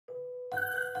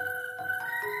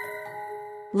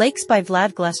Lakes by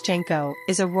Vlad Gluschenko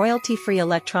is a royalty-free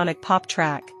electronic pop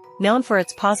track, known for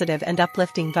its positive and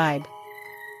uplifting vibe.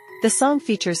 The song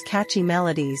features catchy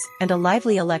melodies and a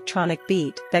lively electronic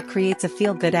beat that creates a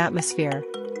feel-good atmosphere.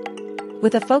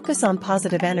 With a focus on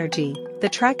positive energy, the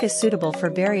track is suitable for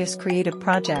various creative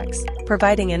projects,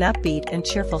 providing an upbeat and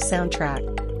cheerful soundtrack.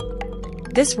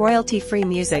 This royalty-free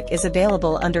music is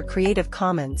available under Creative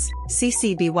Commons,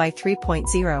 CC BY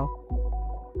 3.0.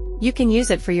 You can use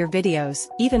it for your videos,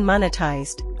 even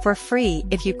monetized, for free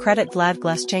if you credit Vlad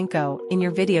Gluschenko in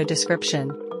your video description.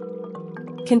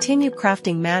 Continue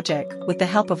crafting magic with the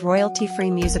help of royalty-free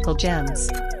musical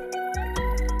gems.